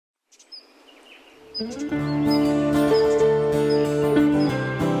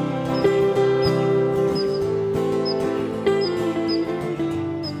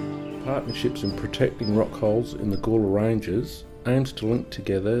Partnerships in protecting rock holes in the Gawler Ranges aims to link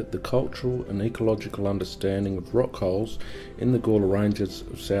together the cultural and ecological understanding of rock holes in the Gawler Ranges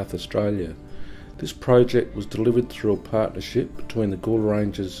of South Australia. This project was delivered through a partnership between the Gawler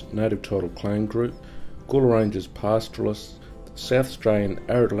Ranges Native Title Claim Group, Gawler Ranges Pastoralists, the South Australian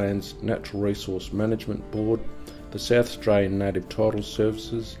Arid Lands Natural Resource Management Board, the South Australian Native Title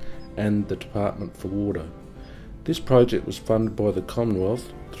Services and the Department for Water. This project was funded by the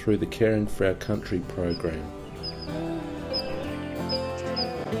Commonwealth through the Caring for Our Country program.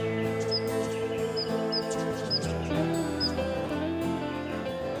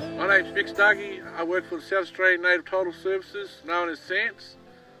 My name's Mick Starkey. I work for the South Australian Native Title Services, known as SANS.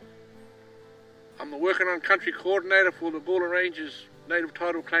 I'm the Working on Country Coordinator for the Gawler Ranges Native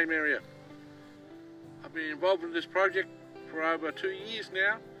Title Claim Area. I've been involved in this project for over 2 years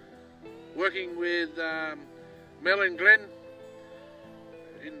now, working with Mel and Glenn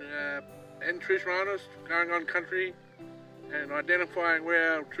and traditional owners going on country and identifying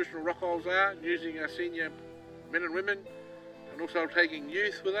where our traditional rock holes are, using our senior men and women, and also taking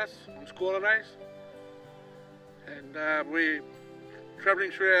youth with us on school holidays. And we're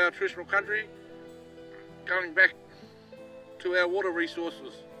travelling through our traditional country, going back to our water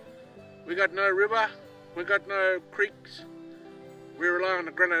resources. We got no river, we got no creeks, we rely on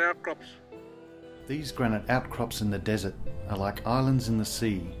the granite outcrops. These granite outcrops in the desert are like islands in the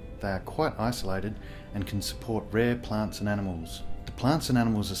sea. They are quite isolated and can support rare plants and animals. The plants and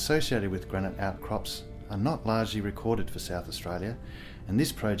animals associated with granite outcrops are not largely recorded for South Australia, and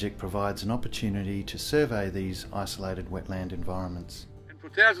this project provides an opportunity to survey these isolated wetland environments. And for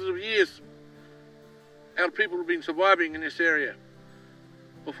thousands of years, our people have been surviving in this area.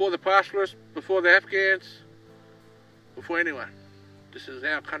 Before the pastoralists, before the Afghans, before anyone. This is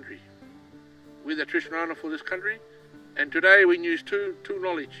our country. We're the traditional owner for this country, and today we use two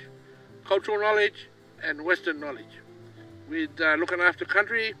knowledge, cultural knowledge and Western knowledge. With looking after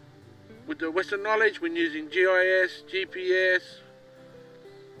country, with the Western knowledge, we're using GIS, GPS.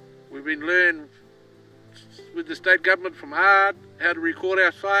 We've been learning with the state government from Arid how to record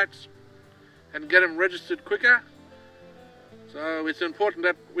our sites and get them registered quicker. So it's important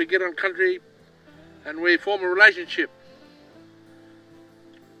that we get on country and we form a relationship.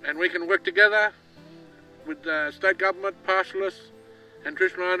 And we can work together with the state government, pastoralists and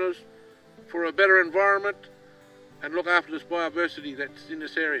traditional owners for a better environment and look after this biodiversity that's in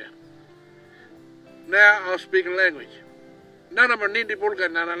this area. Now I'll speak a language. Nana nindi bulka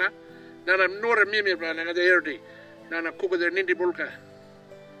nana, nana nora mimi nana the Arid, nana kuka the nindi bulka.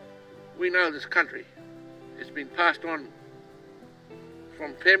 We know this country. It's been passed on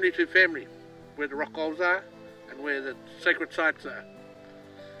from family to family, where the rock holes are and where the sacred sites are.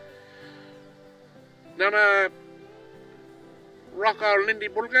 Nana rock hole nindi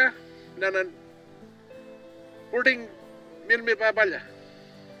bulka, nana building milmi babala.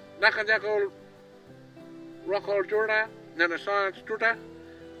 Nakajako rock hole jurda, nana science tuta,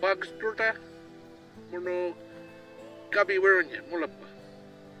 bugs tuta, mono kabi werunya mulapa.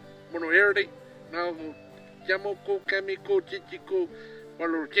 Mono Arid, now Jamoko, Kamiko, Chichiko,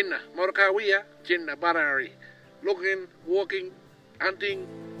 Walu Chinna, Morkawia, Chinna Barari, looking, walking, hunting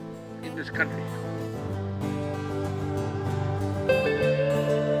in this country.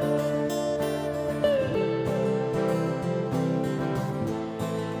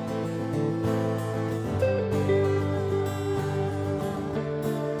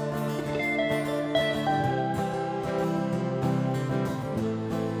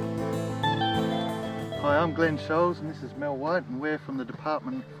 Hi, I'm Glenn Scholes and this is Mel White, and we're from the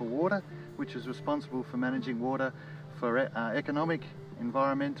Department for Water, which is responsible for managing water for economic,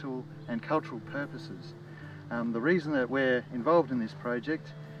 environmental and cultural purposes. The reason that we're involved in this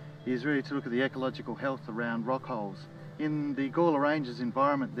project is really to look at the ecological health around rock holes. In the Gawler Ranges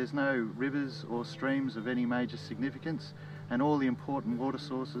environment there's no rivers or streams of any major significance, and all the important water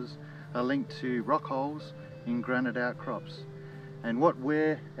sources are linked to rock holes in granite outcrops. And what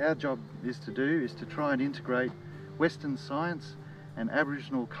our job is to do is to try and integrate Western science and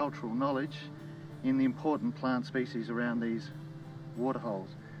Aboriginal cultural knowledge in the important plant species around these water holes.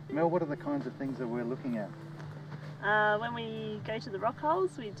 Mel, what are the kinds of things that we're looking at? When we go to the rock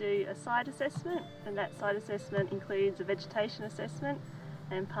holes, we do a site assessment, and that site assessment includes a vegetation assessment,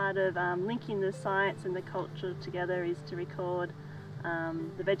 and part of linking the science and the culture together is to record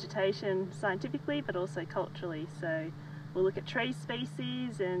the vegetation scientifically but also culturally. So we'll look at tree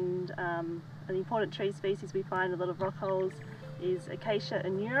species, and an important tree species we find in a lot of rock holes is Acacia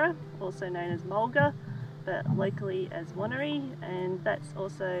anura, also known as mulga, but locally as wannery, and that's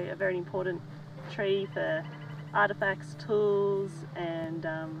also a very important tree for artefacts, tools and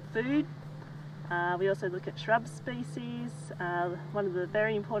food. We also look at shrub species. One of the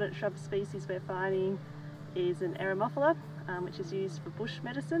very important shrub species we're finding is an Eremophila, which is used for bush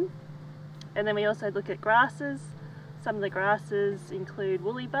medicine. And then we also look at grasses. Some of the grasses include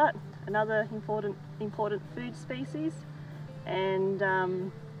woolly butt, another important food species. And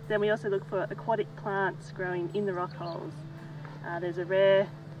then we also look for aquatic plants growing in the rock holes. There's a rare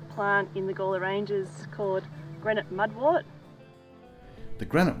plant in the Gawler Ranges called granite mudwort. The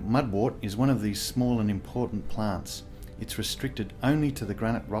granite mudwort is one of these small and important plants. It's restricted only to the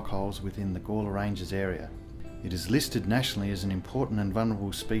granite rock holes within the Gawler Ranges area. It is listed nationally as an important and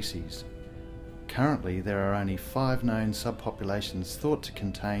vulnerable species. Currently there are only 5 known subpopulations thought to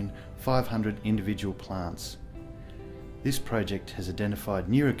contain 500 individual plants. This project has identified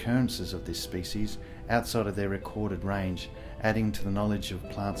new occurrences of this species outside of their recorded range, adding to the knowledge of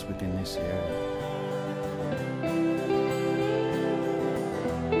plants within this area.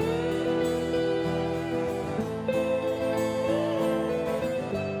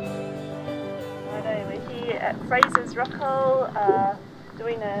 At Fraser's Rock Hole,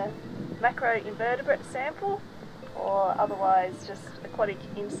 doing a macroinvertebrate sample, or otherwise just aquatic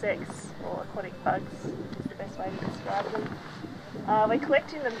insects or aquatic bugs is the best way to describe them. We're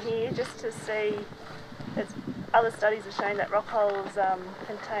collecting them here just to see, as other studies have shown that rock holes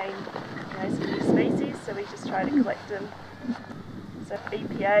contain some new species, so we just try to collect them. So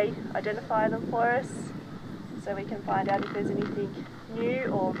EPA identify them for us so we can find out if there's anything new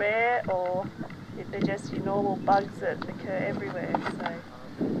or rare, or if they're just your normal bugs that occur everywhere. So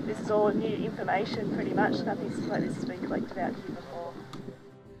this is all new information pretty much. Nothing like this has been collected out here before.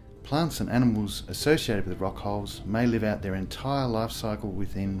 Plants and animals associated with rock holes may live out their entire life cycle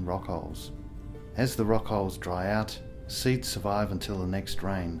within rock holes. As the rock holes dry out, seeds survive until the next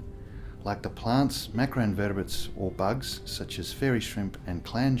rain. Like the plants, macroinvertebrates or bugs such as fairy shrimp and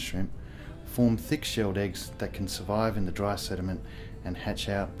clan shrimp form thick-shelled eggs that can survive in the dry sediment and hatch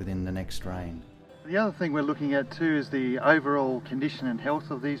out within the next rain. The other thing we're looking at too is the overall condition and health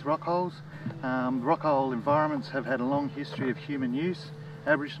of these rock holes. Rock hole environments have had a long history of human use.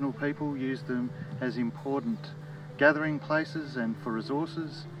 Aboriginal people use them as important gathering places and for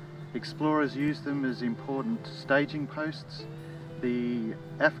resources. Explorers use them as important staging posts. The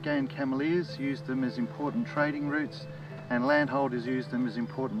Afghan cameleers used them as important trading routes, and landholders used them as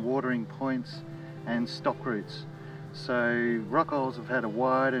important watering points and stock routes. So rock holes have had a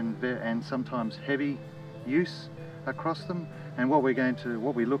wide and sometimes heavy use across them, and what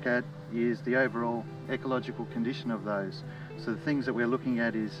we look at is the overall ecological condition of those. So the things that we're looking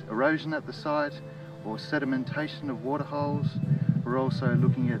at is erosion at the site or sedimentation of water holes. We're also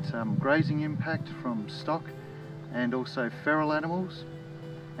looking at grazing impact from stock and also feral animals.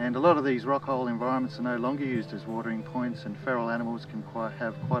 And a lot of these rock hole environments are no longer used as watering points, and feral animals can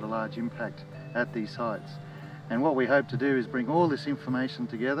have quite a large impact at these sites. And what we hope to do is bring all this information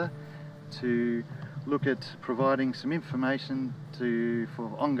together to look at providing some information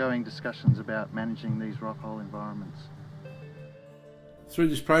for ongoing discussions about managing these rock hole environments. Through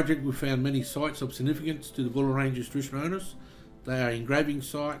this project we've found many sites of significance to the Gawler Ranges traditional owners. They are engraving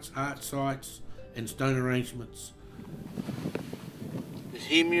sites, art sites and stone arrangements. There's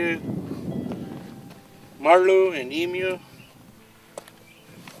emu, marlu and emu.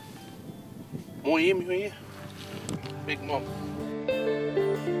 More emu here. Big mob.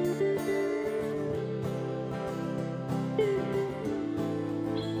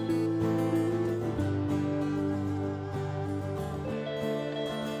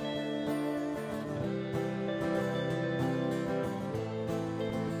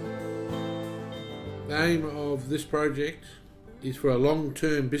 The aim of this project is for a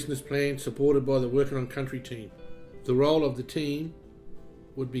long-term business plan supported by the Working on Country team. The role of the team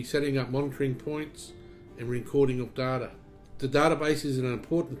would be setting up monitoring points and recording of data. The database is an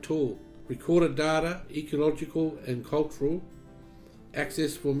important tool. Recorded data, ecological and cultural,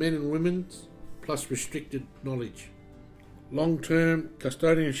 access for men and women, plus restricted knowledge. Long-term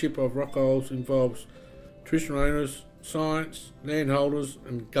custodianship of rock holes involves traditional owners, science, landholders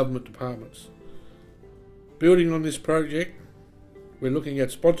and government departments. Building on this project, we're looking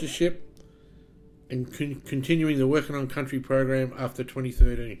at sponsorship and continuing the Working on Country program after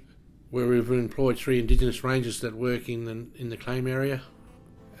 2013, where we've employed 3 Indigenous rangers that work in the claim area,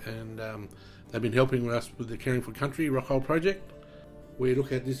 and they've been helping us with the Caring for Country Rock Hole project. We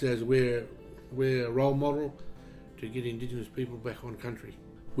look at this as we're a role model to get Indigenous people back on country.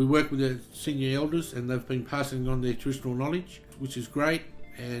 We work with the senior elders and they've been passing on their traditional knowledge, which is great,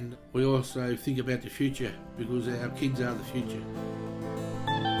 and we also think about the future because our kids are the future.